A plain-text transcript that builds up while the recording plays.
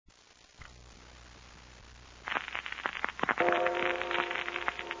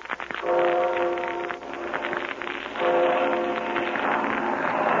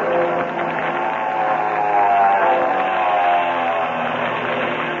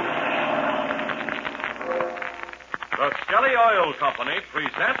Skelly Oil Company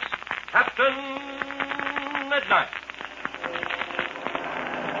presents Captain Midnight.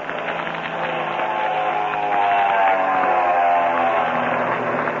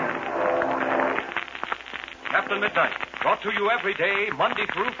 Captain Midnight, brought to you every day, Monday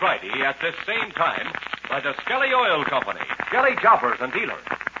through Friday, at this same time, by the Skelly Oil Company, Skelly Jobbers and Dealers.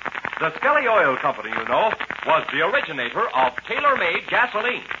 The Skelly Oil Company, you know, was the originator of tailor-made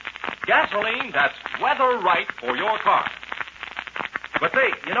gasoline. Gasoline that's weather-right for your car. But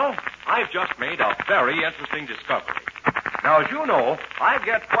say, you know, I've just made a very interesting discovery. Now, as you know, I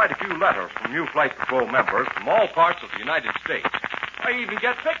get quite a few letters from you Flight Patrol members from all parts of the United States. I even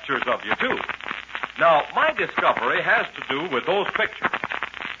get pictures of you, too. Now, my discovery has to do with those pictures.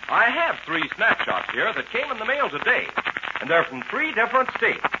 I have 3 snapshots here that came in the mail today, and they're from 3 different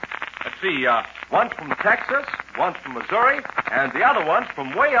states. Let's see, one's from Texas, one's from Missouri, and the other one's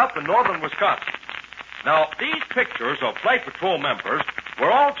from way up in northern Wisconsin. Now, these pictures of Flight Patrol members were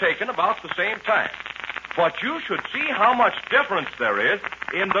all taken about the same time. But you should see how much difference there is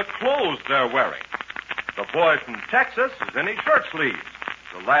in the clothes they're wearing. The boy from Texas is in his shirt sleeves.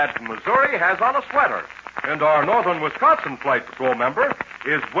 The lad from Missouri has on a sweater. And our northern Wisconsin Flight Patrol member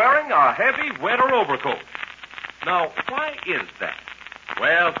is wearing a heavy winter overcoat. Now, why is that?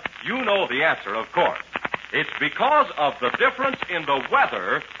 Well, you know the answer, of course. It's because of the difference in the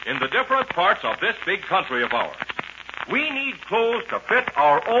weather in the different parts of this big country of ours. We need clothes to fit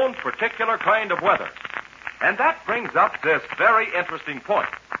our own particular kind of weather. And that brings up this very interesting point.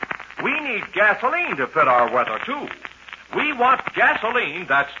 We need gasoline to fit our weather, too. We want gasoline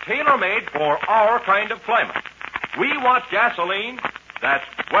that's tailor-made for our kind of climate. We want gasoline that's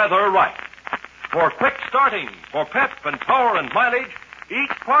weather-right. For quick starting, for pep and power and mileage,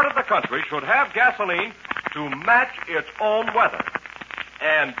 each part of the country should have gasoline to match its own weather.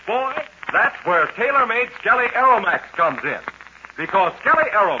 And, boy, that's where tailor-made Skelly Aeromax comes in. Because Skelly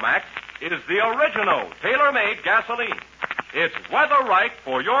Aeromax is the original tailor-made gasoline. It's weather-right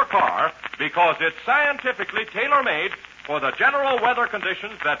for your car because it's scientifically tailor-made for the general weather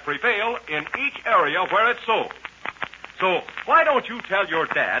conditions that prevail in each area where it's sold. So why don't you tell your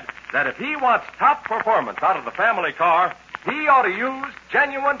dad that if he wants top performance out of the family car, he ought to use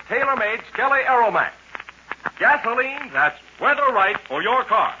genuine tailor-made Skelly Aeromax. Gasoline that's weather-right for your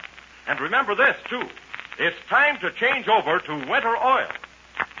car. And remember this, too. It's time to change over to winter oil.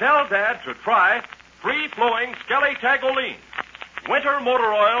 Tell Dad to try free-flowing Skelly Tagoline. Winter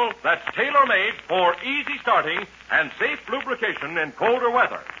motor oil that's tailor-made for easy starting and safe lubrication in colder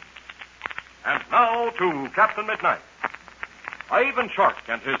weather. And now to Captain Midnight. Ivan Shark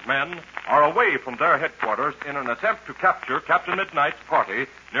and his men are away from their headquarters in an attempt to capture Captain Midnight's party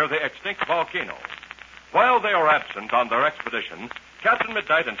near the extinct volcano. While they are absent on their expedition, Captain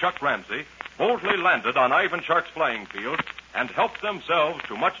Midnight and Chuck Ramsey boldly landed on Ivan Shark's flying field and helped themselves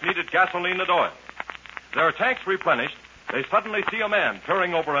to much-needed gasoline and oil. Their tanks replenished, they suddenly see a man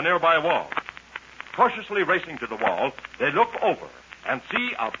tearing over a nearby wall. Cautiously racing to the wall, they look over and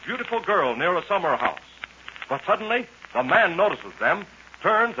see a beautiful girl near a summer house. But suddenly, the man notices them,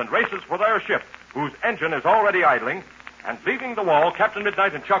 turns and races for their ship, whose engine is already idling, and leaving the wall, Captain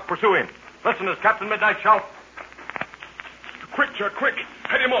Midnight and Chuck pursue him. Listen as Captain Midnight shouts. Quick, Chuck, quick.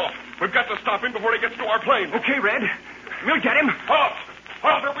 Head him off. We've got to stop him before he gets to our plane. Okay, Red. We'll get him. Halt!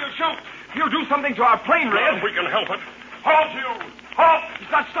 Halt or we'll shoot. He'll do something to our plane, Red. If we can help it. Halt, you! Halt!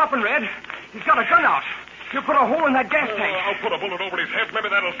 He's not stopping, Red. He's got a gun out. He'll put a hole in that gas tank. I'll put a bullet over his head. Maybe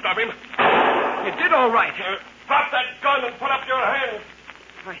that'll stop him. You did all right. Drop that gun and put up your hands.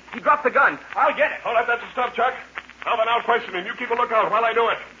 He dropped the gun. I'll get it. I'll let that stop, Chuck. Now then, I'll question him. You keep a lookout while I do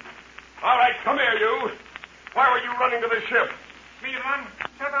it. All right, come here, you. Why were you running to this ship? We run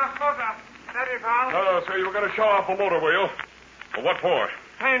to the motor. Steady, pal. Oh, so you were going to show off a motor wheel. Well, what for?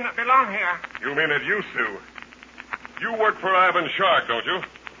 Plane belong here. You mean it used to? You work for Ivan Shark, don't you?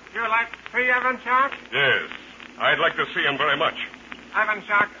 You like free Ivan Shark? Yes. I'd like to see him very much. Ivan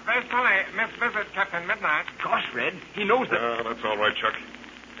Shark, very sorry, misvisit Captain Midnight. Gosh, Red, he knows that. That's all right, Chuck.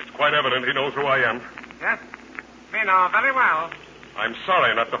 It's quite evident he knows who I am. Yes, we know very well. I'm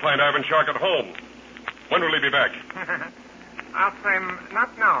sorry not to find Ivan Shark at home. When will he be back? Ask him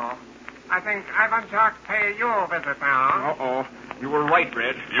not now. I think Ivan Shark pay you a visit now. Uh-oh. You were right,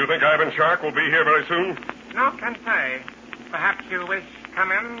 Red. You think Ivan Shark will be here very soon? No can say. Perhaps you wish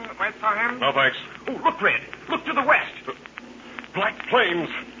come in, wait for him? No, thanks. Oh, look, Red. Look to the west. Black planes.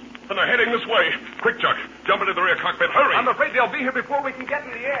 And they're heading this way. Quick, Chuck. Jump into the rear cockpit. Hurry. I'm afraid they'll be here before we can get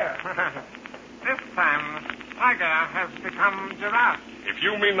in the air. This time, Tiger has become giraffe. If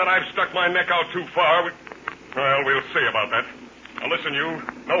you mean that I've stuck my neck out too far, well, we'll see about that. Now, listen, you.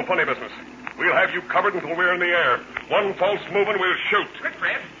 No funny business. We'll have you covered until we're in the air. One false move and we'll shoot. Quick,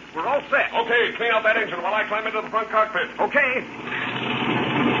 Red. We're all set. Okay, clean out that engine while I climb into the front cockpit. Okay.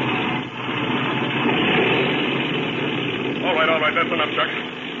 All right, that's enough, Chuck.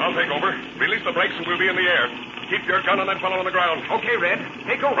 I'll take over. Release the brakes and we'll be in the air. Keep your gun on that fellow on the ground. Okay, Red.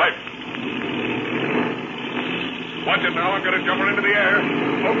 Take over. Right. Watch it now. I'm going to jump her into the air.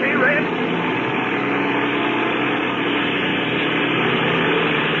 Okay, Red.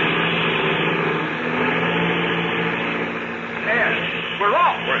 There. We're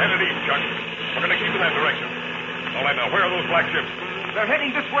off. We're headed east, Chuck. We're going to keep in that direction. All right, now, where are those black ships? They're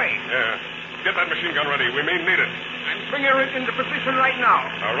heading this way. Yeah. Get that machine gun ready. We may need it. I'm bringing it into position right now.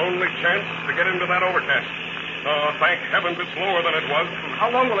 Our only chance is to get into that overcast. Oh, thank heavens it's lower than it was.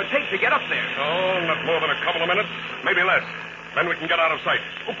 How long will it take to get up there? Oh, not more than a couple of minutes. Maybe less. Then we can get out of sight.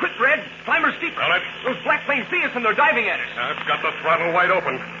 Oh, quick, Red. Climb her steeper. All right. Those black planes see us and they're diving at us. I've got the throttle wide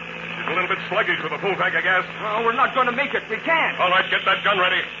open. She's a little bit sluggish with a full tank of gas. Oh, we're not going to make it. We can't. All right, get that gun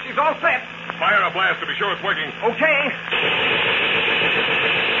ready. She's all set. Fire a blast to be sure it's working. Okay.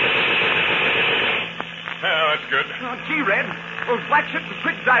 Yeah, that's good. Oh, gee, Red. Those black ships are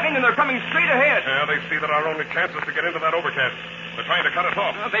quick diving and they're coming straight ahead. Yeah, they see that our only chance is to get into that overcast. They're trying to cut us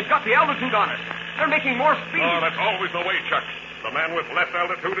off. They've got the altitude on us. They're making more speed. Oh, that's always the way, Chuck. The man with less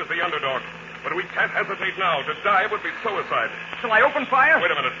altitude is the underdog. But we can't hesitate now. To dive would be suicide. Shall I open fire? Wait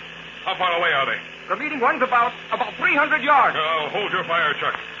a minute. How far away are they? The leading one's about 300 yards. Oh, hold your fire,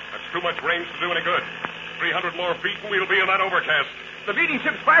 Chuck. That's too much range to do any good. 300 more feet and we'll be in that overcast. The leading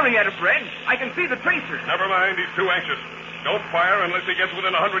ship's firing at us, Red. I can see the tracers. Never mind. He's too anxious. Don't fire unless he gets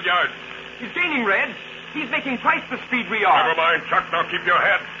within 100 yards. He's gaining, Red. He's making twice the speed we are. Never mind, Chuck. Now keep your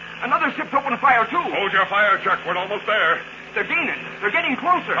head. Another ship's opened fire, too. Hold your fire, Chuck. We're almost there. They're gaining. They're getting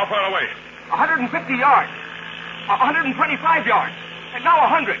closer. How far away? 150 yards. 125 yards. And now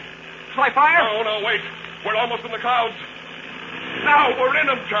 100. Shall I fire? No, wait. We're almost in the clouds. Now we're in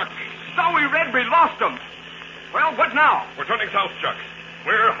them, Chuck. Sorry, Red. We lost them. Well, what now? We're turning south, Chuck.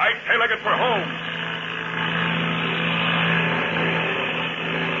 We're hightailing it for home.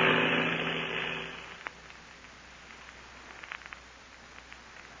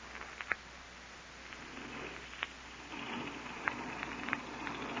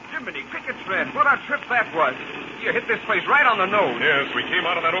 Jiminy crickets, Red. What a trip that was. You hit this place right on the nose. Yes, we came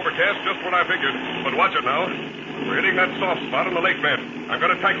out of that overcast just what I figured. But watch it now. We're hitting that soft spot in the lake bed. I'm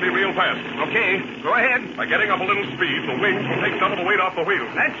going to taxi real fast. Okay, go ahead. By getting up a little speed, the wings will take some of the weight off the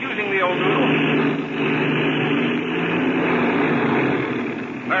wheels. That's using the old noodle.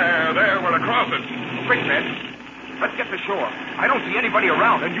 There, we're across it. Quick, Red. Let's get to shore. I don't see anybody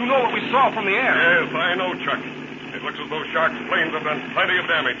around, and you know what we saw from the air. Yes, I know, Chuck. It looks as though Shark's planes have done plenty of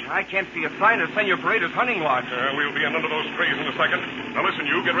damage. I can't see a sign of Senor Paredes' hunting lodge. We'll be in under those trees in a second. Now listen,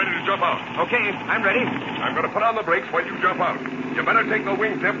 you get ready to jump out. Okay, I'm ready. I'm going to put on the brakes while you jump out. You better take the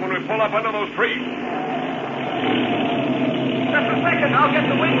wingtip when we pull up under those trees. Just a second, I'll get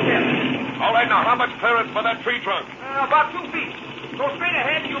the wingtip. All right, now, how much clearance for that tree trunk? About 2 feet. Go straight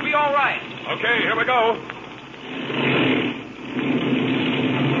ahead and you'll be all right. Okay, here we go.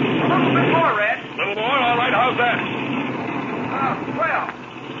 A little bit more, Red. A little more? All right, how's that?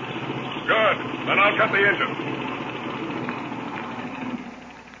 12. Good. Then I'll cut the engine.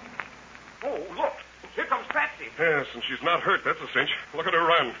 Oh, look. Here comes Patsy. Yes, and she's not hurt. That's a cinch. Look at her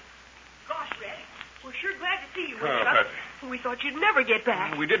run. Gosh, Red, we're sure glad to see you. Patsy. We thought you'd never get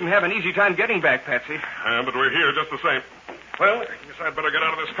back. We didn't have an easy time getting back, Patsy. But we're here just the same. Well, I guess I'd better get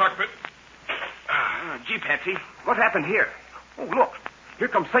out of this cockpit. Gee, Patsy, what happened here? Oh, look. Here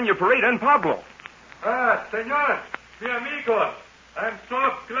come Senor Pareda and Pablo. Senor, mi amigo. I'm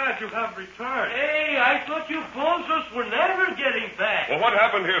so glad you have returned. Hey, I thought you bozos were never getting back. Well, what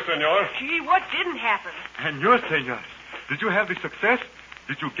happened here, senor? Gee, what didn't happen? And you, senor, did you have the success?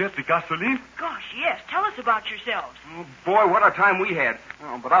 Did you get the gasoline? Gosh, yes. Tell us about yourselves. Oh, boy, what a time we had.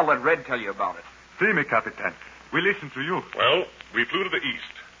 Oh, but I'll let Red tell you about it. See me, Capitan. We listen to you. Well, we flew to the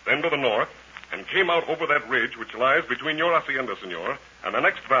east, then to the north, and came out over that ridge which lies between your hacienda, senor, and the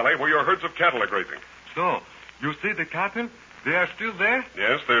next valley where your herds of cattle are grazing. So, you see the cattle? They are still there?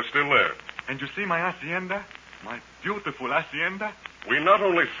 Yes, they're still there. And you see my hacienda? My beautiful hacienda? We not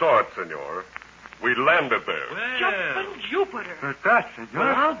only saw it, senor, we landed there. Jumping Jupiter. That, senor.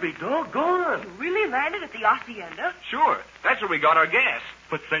 Well, I'll be doggone. You really landed at the hacienda? Sure. That's where we got our gas.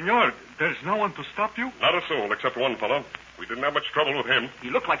 But, senor, there's no one to stop you? Not a soul except one fellow. We didn't have much trouble with him.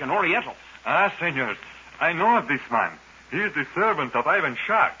 He looked like an Oriental. Ah, senor, I know of this man. He is the servant of Ivan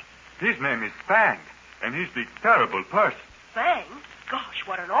Shark. His name is Fang, and he's the terrible person. Fang? Gosh,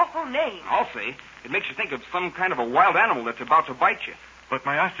 what an awful name. I'll say. It makes you think of some kind of a wild animal that's about to bite you. But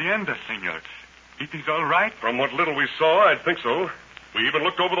my hacienda, senor, It is all right? From what little we saw, I'd think so. We even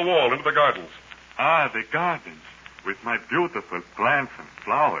looked over the wall into the gardens. Ah, the gardens, with my beautiful plants and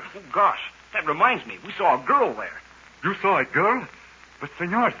flowers. Oh, gosh, that reminds me. We saw a girl there. You saw a girl? But,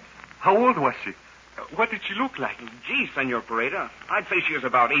 senor, how old was she? What did she look like? Gee, Senor Pareda, I'd say she was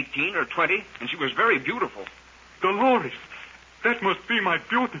about 18 or 20, and she was very beautiful. Dolores, that must be my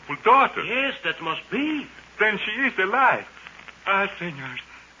beautiful daughter. Yes, that must be. Then she is alive. Ah, senor,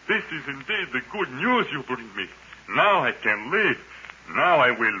 this is indeed the good news you bring me. Now I can live. Now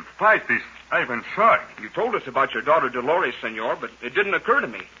I will fight this Ivan Shark. You told us about your daughter Dolores, Senor, but it didn't occur to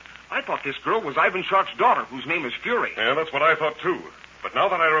me. I thought this girl was Ivan Shark's daughter, whose name is Fury. Yeah, that's what I thought, too. But now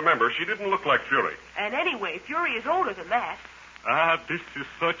that I remember, she didn't look like Fury. And anyway, Fury is older than that. Ah, this is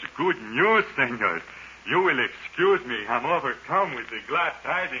such good news, senor. You will excuse me. I'm overcome with the glad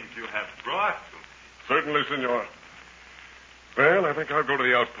tidings you have brought. Certainly, senor. Well, I think I'll go to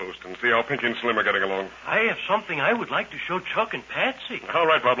the outpost and see how Pinky and Slim are getting along. I have something I would like to show Chuck and Patsy. All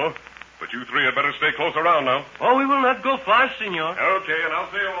right, Pablo. But you three had better stay close around now. Oh, we will not go far, senor. Okay, and I'll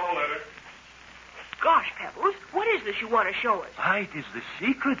see you all later. Gosh, Pebbles, what is this you want to show us? Ah, it is the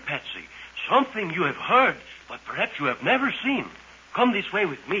secret, Patsy. Something you have heard, but perhaps you have never seen. Come this way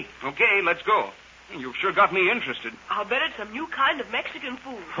with me. Okay, let's go. You've sure got me interested. I'll bet it's some new kind of Mexican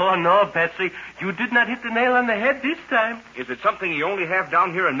food. Oh, no, Patsy. You did not hit the nail on the head this time. Is it something you only have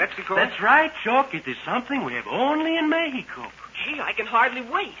down here in Mexico? That's right, Chuck. It is something we have only in Mexico. Gee, I can hardly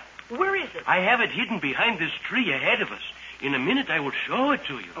wait. Where is it? I have it hidden behind this tree ahead of us. In a minute, I will show it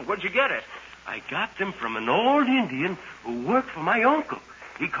to you. Oh, where'd you get it? I got them from an old Indian who worked for my uncle.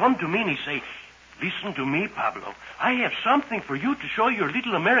 He come to me and he say, listen to me, Pablo. I have something for you to show your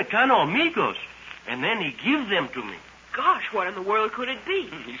little Americano amigos. And then he give them to me. Gosh, what in the world could it be?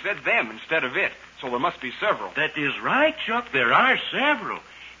 He said them instead of it, so there must be several. That is right, Chuck. There are several.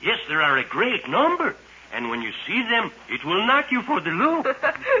 Yes, there are a great number. And when you see them, it will knock you for the loop.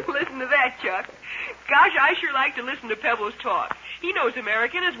 Listen to that, Chuck. Gosh, I sure like to listen to Pebbles talk. He knows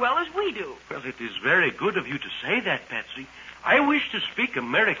American as well as we do. Well, it is very good of you to say that, Patsy. I wish to speak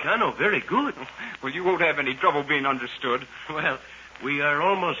Americano very good. Well, you won't have any trouble being understood. Well, we are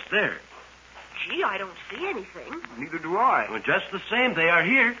almost there. Gee, I don't see anything. Neither do I. Well, just the same, they are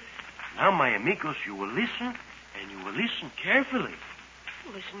here. Now, my amigos, you will listen, and you will listen carefully.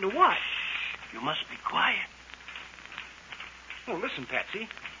 Listen to what? You must be quiet. Oh, listen, Patsy.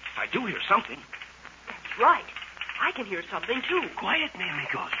 I do hear something. That's right. I can hear something, too. Quiet, mi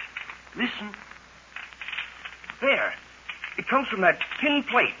amigos. Listen. There. It comes from that tin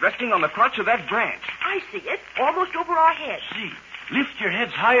plate resting on the crotch of that branch. I see it, almost over our heads. See, lift your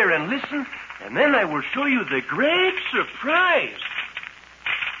heads higher and listen, and then I will show you the great surprise.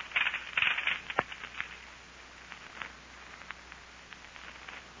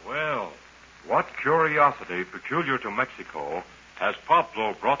 Well, what curiosity peculiar to Mexico has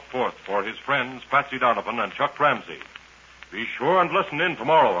Pablo brought forth for his friends Patsy Donovan and Chuck Ramsey? Be sure and listen in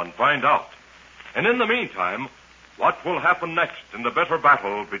tomorrow and find out. And in the meantime, what will happen next in the bitter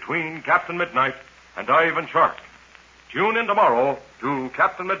battle between Captain Midnight and Ivan Shark? Tune in tomorrow to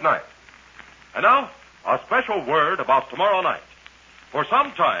Captain Midnight. And now, a special word about tomorrow night. For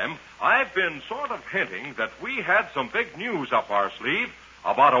some time, I've been sort of hinting that we had some big news up our sleeve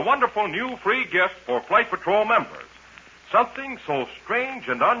about a wonderful new free gift for Flight Patrol members. Something so strange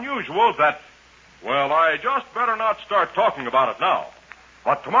and unusual that, well, I just better not start talking about it now.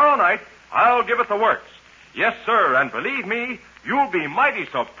 But tomorrow night, I'll give it the works. Yes, sir, and believe me, you'll be mighty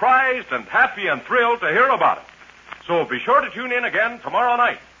surprised and happy and thrilled to hear about it. So be sure to tune in again tomorrow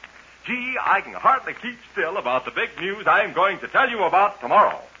night. Gee, I can hardly keep still about the big news I'm going to tell you about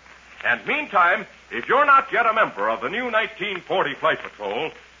tomorrow. And meantime, if you're not yet a member of the new 1940 Flight Patrol,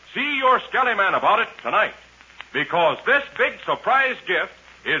 see your Skelly Man about it tonight. Because this big surprise gift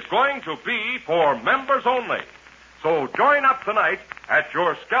is going to be for members only. So join up tonight at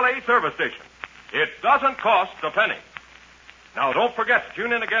your Skelly service station. It doesn't cost a penny. Now, don't forget to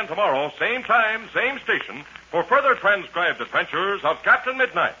tune in again tomorrow, same time, same station, for further transcribed adventures of Captain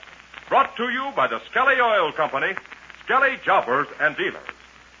Midnight. Brought to you by the Skelly Oil Company, Skelly Jobbers and Dealers.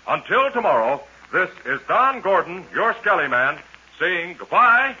 Until tomorrow, this is Don Gordon, your Skelly Man, saying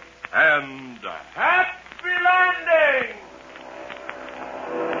goodbye and happy landing!